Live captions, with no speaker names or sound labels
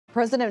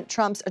President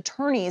Trump's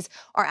attorneys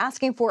are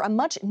asking for a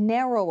much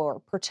narrower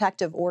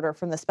protective order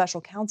from the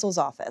special counsel's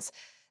office.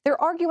 They're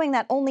arguing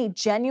that only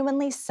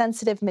genuinely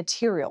sensitive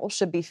material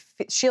should be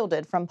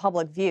shielded from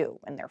public view.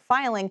 In their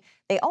filing,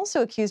 they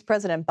also accuse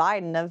President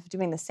Biden of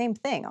doing the same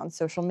thing on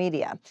social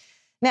media.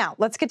 Now,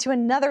 let's get to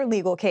another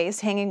legal case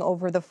hanging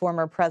over the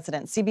former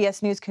president.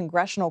 CBS News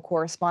congressional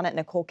correspondent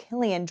Nikole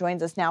Killion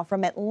joins us now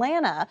from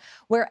Atlanta,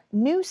 where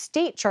new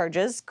state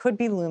charges could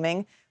be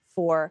looming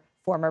for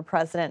former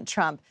President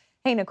Trump.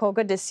 Hey, Nikole,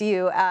 good to see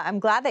you.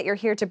 I'm glad that you're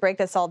here to break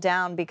this all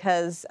down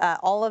because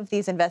all of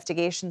these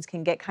investigations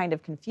can get kind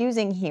of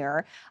confusing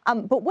here.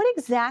 But what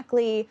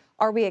exactly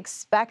are we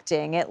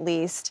expecting, at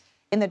least,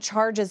 in the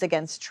charges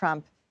against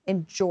Trump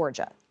in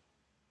Georgia?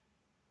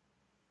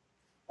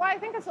 Well, I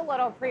think it's a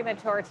little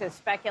premature to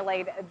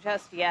speculate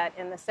just yet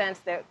in the sense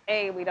that,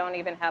 A, we don't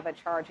even have a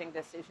charging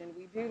decision.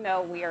 We do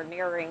know we are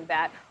nearing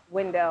that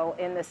window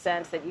in the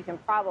sense that you can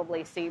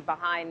probably see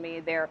behind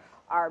me there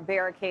are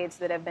barricades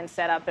that have been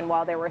set up. And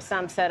while there were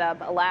some set up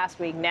last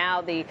week,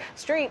 now the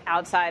street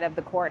outside of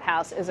the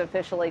courthouse is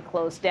officially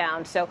closed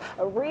down. So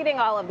reading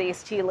all of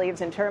these tea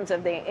leaves in terms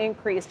of the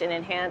increased and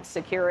enhanced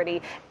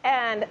security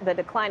and the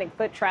declining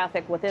foot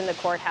traffic within the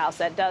courthouse,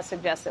 that does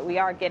suggest that we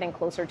are getting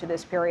closer to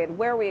this period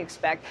where we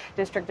expect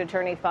District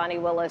Attorney Fani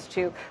Willis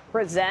to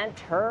present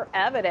her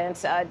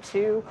evidence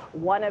to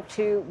one of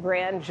two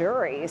grand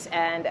juries.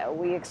 And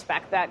we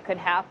expect that could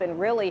happen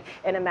really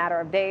in a matter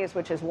of days,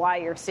 which is why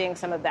you're seeing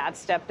some of that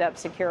stepped up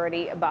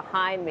security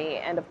behind me.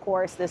 And of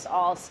course, this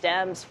all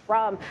stems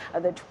from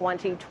the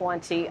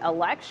 2020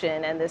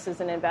 election. And this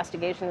is an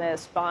investigation that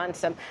has spawned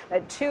some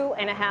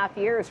 2.5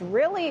 years,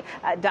 really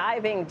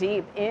diving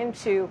deep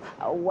into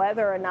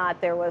whether or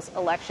not there was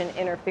election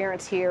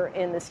interference here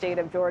in the state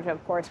of Georgia.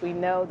 Of course, we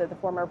know that the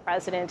former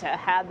president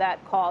had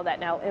that call, that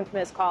now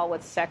infamous call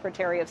with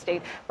Secretary of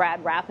State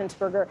Brad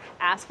Raffensperger,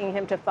 asking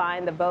him to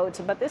find the votes.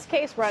 But this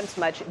case runs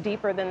much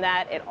deeper than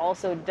that. It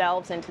also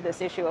delves into this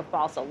issue of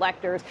false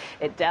electors.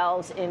 It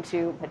delves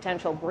into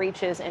potential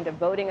breaches into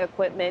voting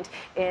equipment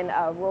in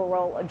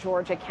rural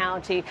Georgia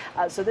County.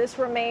 So this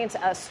remains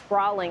a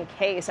sprawling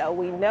case.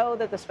 We know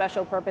that the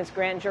special purpose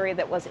grand jury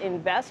that was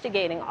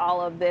investigating all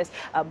of this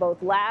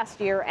both last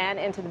year and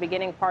into the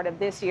beginning part of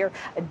this year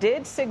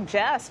did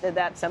suggest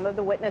that some of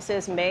the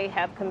witnesses may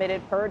have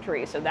committed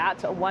perjury. So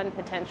that's one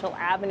potential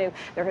avenue.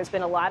 There has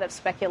been a lot of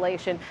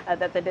speculation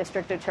that the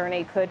district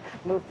attorney could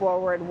move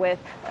forward with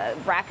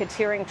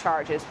racketeering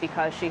charges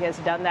because she has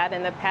done that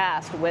in the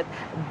past with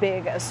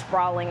big,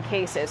 sprawling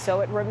cases.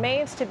 So it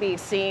remains to be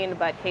seen.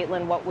 But,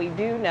 Caitlin, what we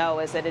do know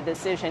is that a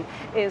decision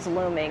is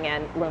looming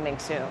and looming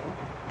soon.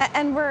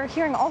 And we're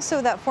hearing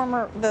also that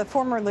the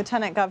former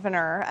lieutenant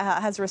governor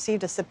has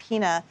received a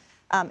subpoena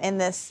in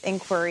this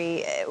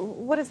inquiry.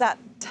 What does that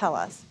tell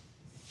us?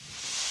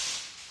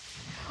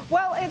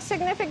 Well, it's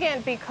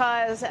significant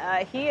because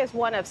he is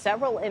one of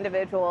several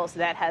individuals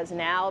that has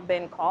now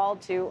been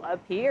called to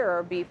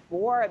appear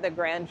before the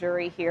grand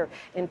jury here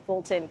in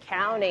Fulton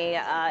County.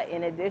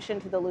 In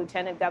addition to the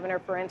lieutenant governor,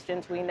 for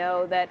instance, we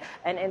know that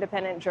an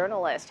independent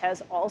journalist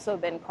has also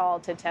been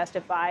called to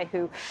testify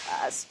who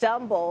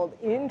stumbled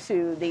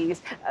into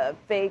these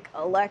fake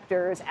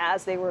electors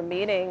as they were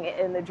meeting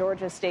in the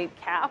Georgia state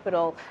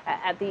capitol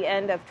at the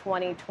end of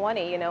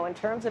 2020. You know, in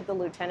terms of the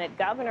lieutenant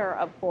governor,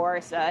 of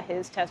course,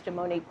 his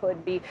testimony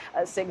could be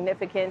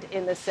significant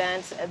in the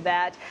sense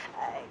that,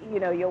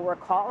 you'll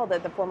recall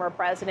that the former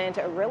president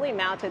really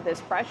mounted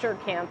this pressure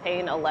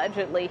campaign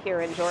allegedly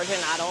here in Georgia,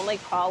 not only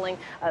calling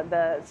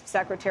the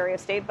Secretary of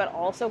State, but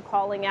also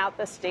calling out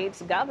the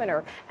state's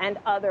governor and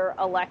other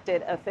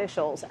elected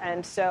officials.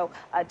 And so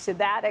to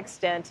that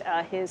extent,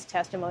 his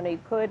testimony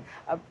could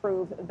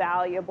prove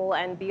valuable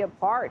and be a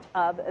part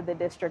of the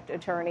district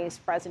attorney's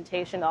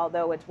presentation,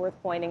 although it's worth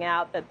pointing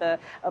out that the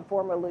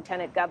former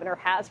lieutenant governor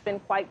has been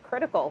quite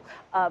critical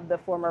of the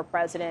former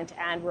president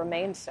and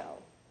remains so.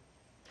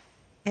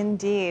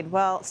 Indeed.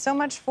 Well, so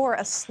much for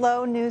a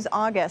slow news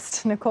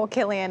August. Nikole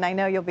Killion, I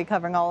know you'll be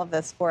covering all of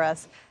this for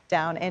us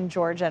down in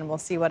Georgia, and we'll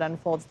see what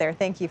unfolds there.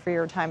 Thank you for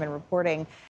your time and reporting.